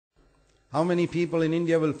How many people in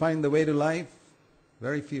India will find the way to life?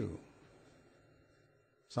 Very few.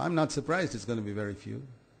 So I'm not surprised it's going to be very few.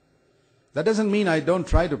 That doesn't mean I don't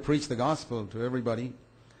try to preach the gospel to everybody.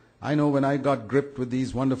 I know when I got gripped with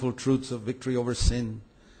these wonderful truths of victory over sin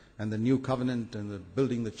and the new covenant and the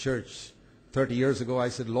building the church 30 years ago, I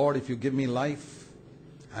said, Lord, if you give me life,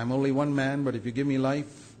 I'm only one man, but if you give me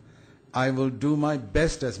life, I will do my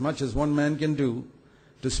best, as much as one man can do,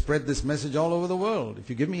 to spread this message all over the world. If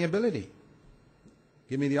you give me ability,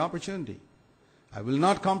 give me the opportunity. I will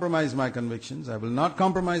not compromise my convictions. I will not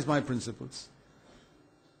compromise my principles.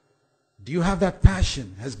 Do you have that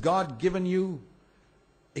passion? Has God given you,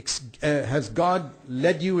 has God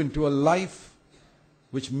led you into a life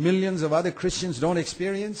which millions of other Christians don't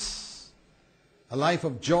experience? A life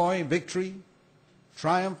of joy, victory,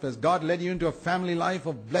 triumph? Has God led you into a family life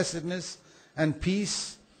of blessedness and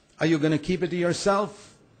peace? Are you going to keep it to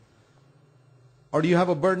yourself? Or do you have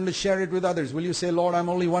a burden to share it with others? Will you say, Lord, I'm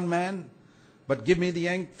only one man, but give me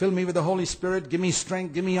the fill me with the Holy Spirit, give me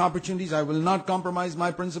strength, give me opportunities. I will not compromise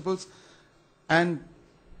my principles. And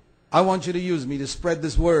I want you to use me to spread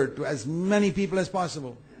this word to as many people as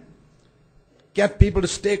possible. Get people to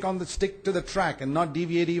stick to the track and not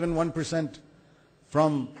deviate even 1%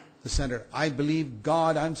 from the center. I believe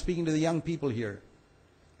God, I'm speaking to the young people here.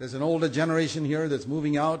 There's an older generation here that's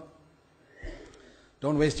moving out.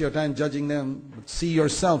 Don't waste your time judging them, but see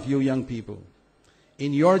yourself, you young people.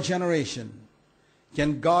 In your generation,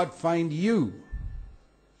 can God find you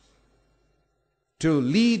to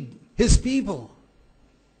lead His people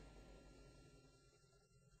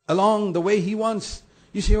along the way He wants?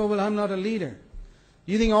 You say, oh, well, I'm not a leader.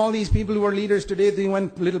 You think all these people who are leaders today,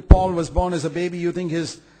 when little Paul was born as a baby, you think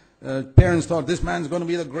his parents thought this man's going to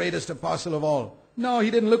be the greatest apostle of all? No, he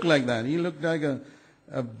didn't look like that. He looked like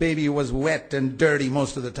a baby who was wet and dirty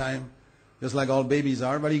most of the time, just like all babies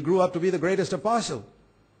are, but he grew up to be the greatest apostle.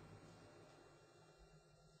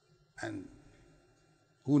 And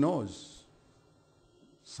who knows?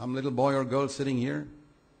 Some little boy or girl sitting here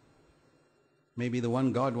may be the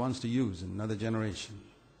one God wants to use in another generation.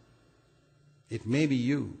 It may be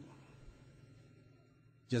you.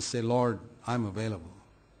 Just say, Lord, I'm available.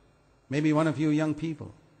 Maybe one of you young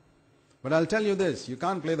people. But I'll tell you this, you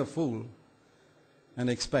can't play the fool and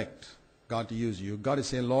expect God to use you. You've got to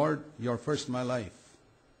say, Lord, you're first in my life.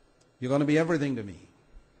 You're going to be everything to me.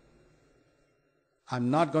 I'm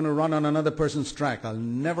not going to run on another person's track. I'll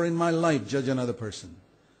never in my life judge another person.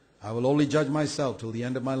 I will only judge myself till the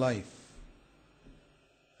end of my life.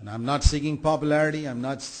 And I'm not seeking popularity. I'm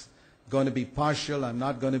not going to be partial. I'm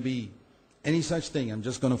not going to be any such thing. I'm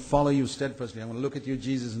just going to follow you steadfastly. I'm going to look at you,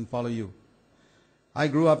 Jesus, and follow you. I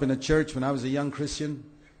grew up in a church when I was a young Christian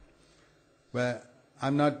where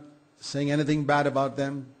I'm not saying anything bad about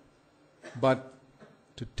them, but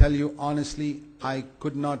to tell you honestly, I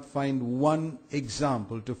could not find one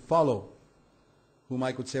example to follow whom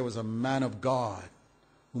I could say was a man of God,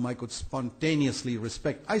 whom I could spontaneously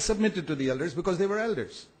respect. I submitted to the elders because they were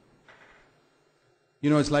elders. You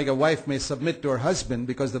know, it's like a wife may submit to her husband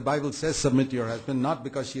because the Bible says submit to your husband, not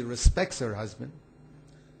because she respects her husband.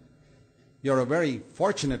 You're a very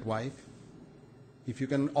fortunate wife if you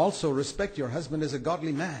can also respect your husband as a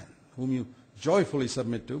godly man whom you joyfully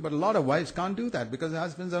submit to. But a lot of wives can't do that because the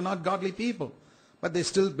husbands are not godly people. But they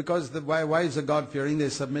still, because the wives are God-fearing, they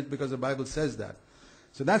submit because the Bible says that.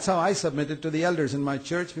 So that's how I submitted to the elders in my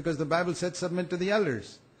church, because the Bible said submit to the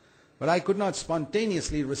elders. But I could not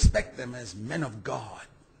spontaneously respect them as men of God.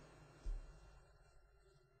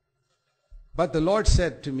 But the Lord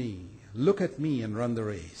said to me, look at me and run the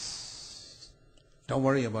race. Don't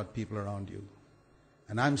worry about people around you.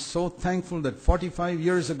 And I'm so thankful that 45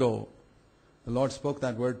 years ago, the Lord spoke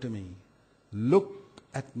that word to me. Look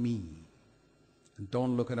at me and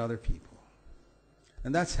don't look at other people.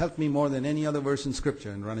 And that's helped me more than any other verse in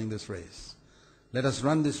Scripture in running this race. Let us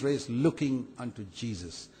run this race looking unto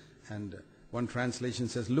Jesus. And one translation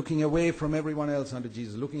says, looking away from everyone else unto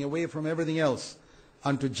Jesus. Looking away from everything else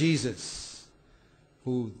unto Jesus,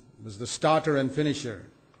 who was the starter and finisher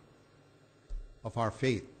of our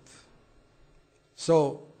faith.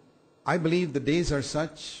 So, I believe the days are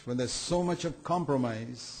such when there's so much of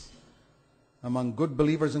compromise among good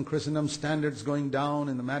believers in Christendom, standards going down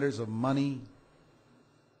in the matters of money,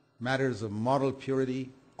 matters of moral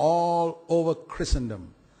purity. All over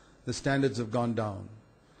Christendom, the standards have gone down.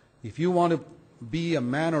 If you want to be a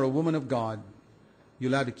man or a woman of God,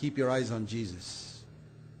 you'll have to keep your eyes on Jesus.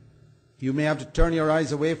 You may have to turn your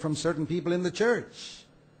eyes away from certain people in the church,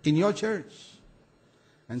 in your church,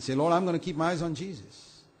 and say, Lord, I'm going to keep my eyes on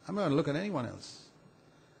Jesus. I'm not going to look at anyone else.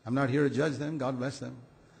 I'm not here to judge them. God bless them.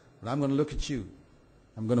 But I'm going to look at you.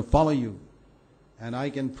 I'm going to follow you. And I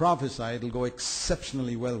can prophesy it'll go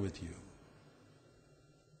exceptionally well with you.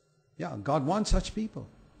 Yeah, God wants such people.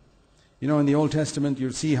 You know, in the Old Testament,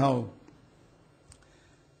 you'll see how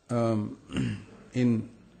in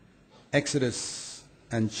Exodus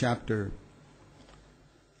and chapter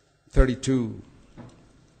 32,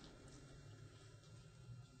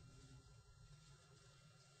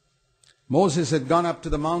 Moses had gone up to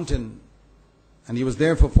the mountain and he was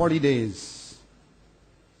there for 40 days.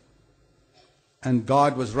 And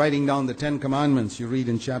God was writing down the 10 commandments you read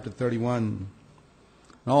in chapter 31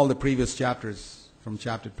 and all the previous chapters from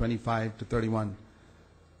chapter 25 to 31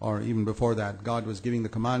 or even before that. God was giving the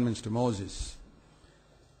commandments to Moses.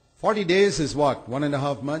 40 days is what?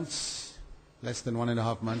 1.5 months? Less than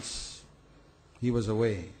 1.5 months. He was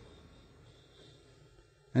away.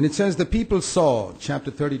 And it says the people saw, chapter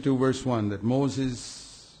 32 verse 1, that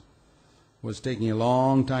Moses was taking a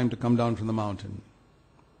long time to come down from the mountain.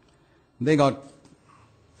 They got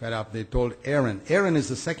fed up. They told Aaron. Aaron is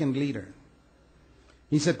the second leader.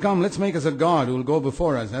 He said, come, let's make us a god who will go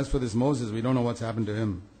before us. As for this Moses, we don't know what's happened to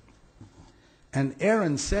him. And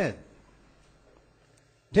Aaron said,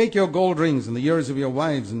 take your gold rings and the ears of your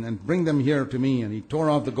wives and bring them here to me. And he tore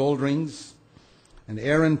off the gold rings. And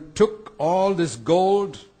Aaron took all this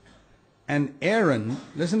gold, and Aaron,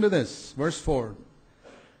 listen to this, verse 4,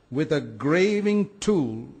 with a graving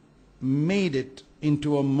tool made it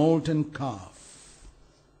into a molten calf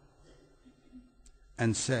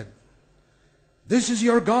and said, this is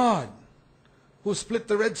your God who split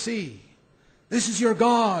the Red Sea. This is your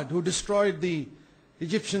God who destroyed the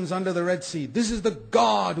Egyptians under the Red Sea. This is the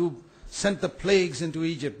God who sent the plagues into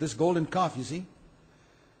Egypt. This golden calf, you see.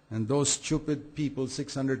 And those stupid people,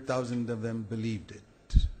 600,000 of them, believed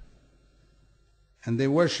it. And they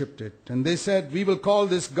worshipped it. And they said, we will call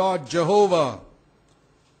this God Jehovah.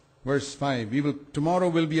 Verse 5, tomorrow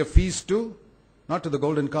will be a feast to, not to the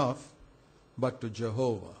golden calf, but to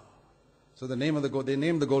Jehovah. So they named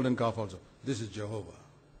the golden calf also. This is Jehovah.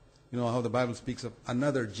 You know how the Bible speaks of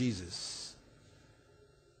another Jesus.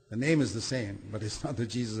 The name is the same, but it's not the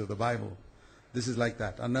Jesus of the Bible. This is like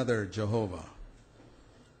that, another Jehovah.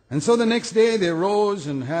 And so the next day they rose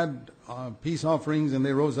and had peace offerings, and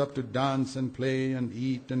they rose up to dance and play and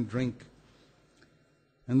eat and drink.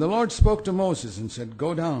 And the Lord spoke to Moses and said,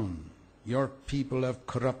 go down, your people have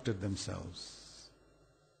corrupted themselves.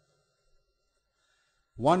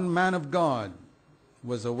 One man of God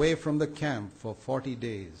was away from the camp for 40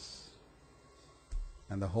 days,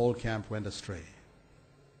 and the whole camp went astray.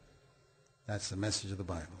 That's the message of the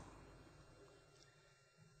Bible.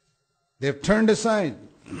 They've turned aside.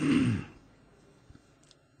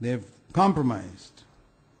 They've compromised.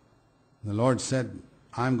 The Lord said,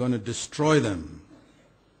 I'm going to destroy them.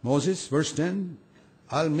 Moses, verse 10,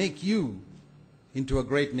 I'll make you into a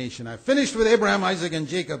great nation. I finished with Abraham, Isaac, and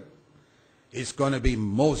Jacob. It's going to be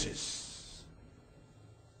Moses.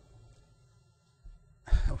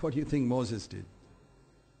 What do you think Moses did?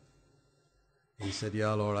 He said,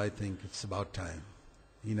 yeah, Lord, I think it's about time.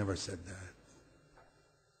 He never said that.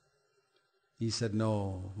 He said,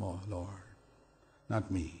 no, Lord,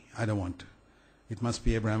 not me. I don't want to. It must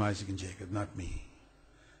be Abraham, Isaac, and Jacob, not me.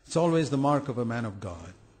 It's always the mark of a man of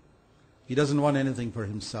God. He doesn't want anything for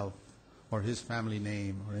himself or his family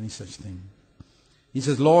name or any such thing. He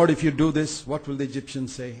says, Lord, if you do this, what will the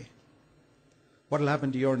Egyptians say? What will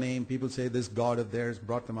happen to your name? People say this God of theirs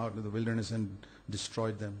brought them out of the wilderness and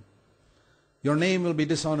destroyed them. Your name will be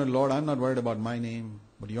dishonored, Lord. I'm not worried about my name,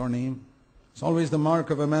 but your name. It's always the mark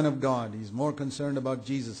of a man of God. He's more concerned about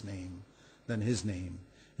Jesus' name than his name.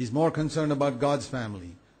 He's more concerned about God's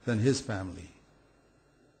family than his family.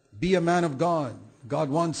 Be a man of God. God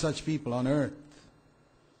wants such people on earth.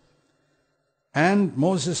 And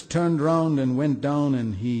Moses turned round and went down,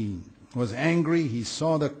 and he was angry. He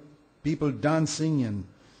saw the people dancing, and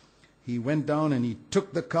he went down and he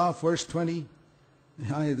took the calf, verse 20.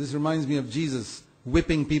 This reminds me of Jesus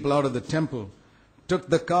whipping people out of the temple. Took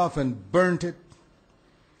the calf and burnt it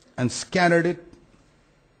and scattered it.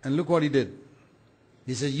 And look what he did.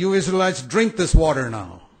 He said, you Israelites, drink this water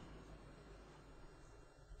now.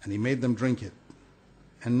 And he made them drink it.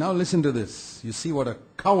 And now listen to this. You see what a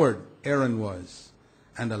coward Aaron was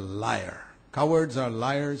and a liar. Cowards are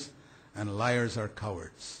liars and liars are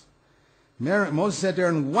cowards. Moses said to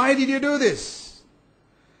Aaron, why did you do this?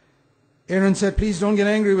 Aaron said, please don't get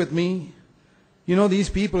angry with me. You know, these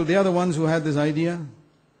people, they are the ones who had this idea.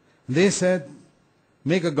 They said,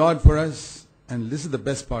 make a god for us. And this is the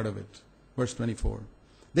best part of it. Verse 24.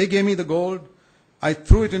 They gave me the gold. I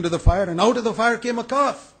threw it into the fire, and out of the fire came a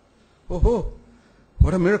calf. Oh,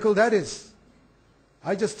 what a miracle that is.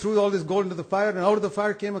 I just threw all this gold into the fire, and out of the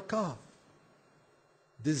fire came a calf.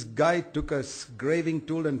 This guy took a graving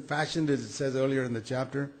tool and fashioned it says earlier in the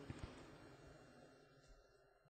chapter.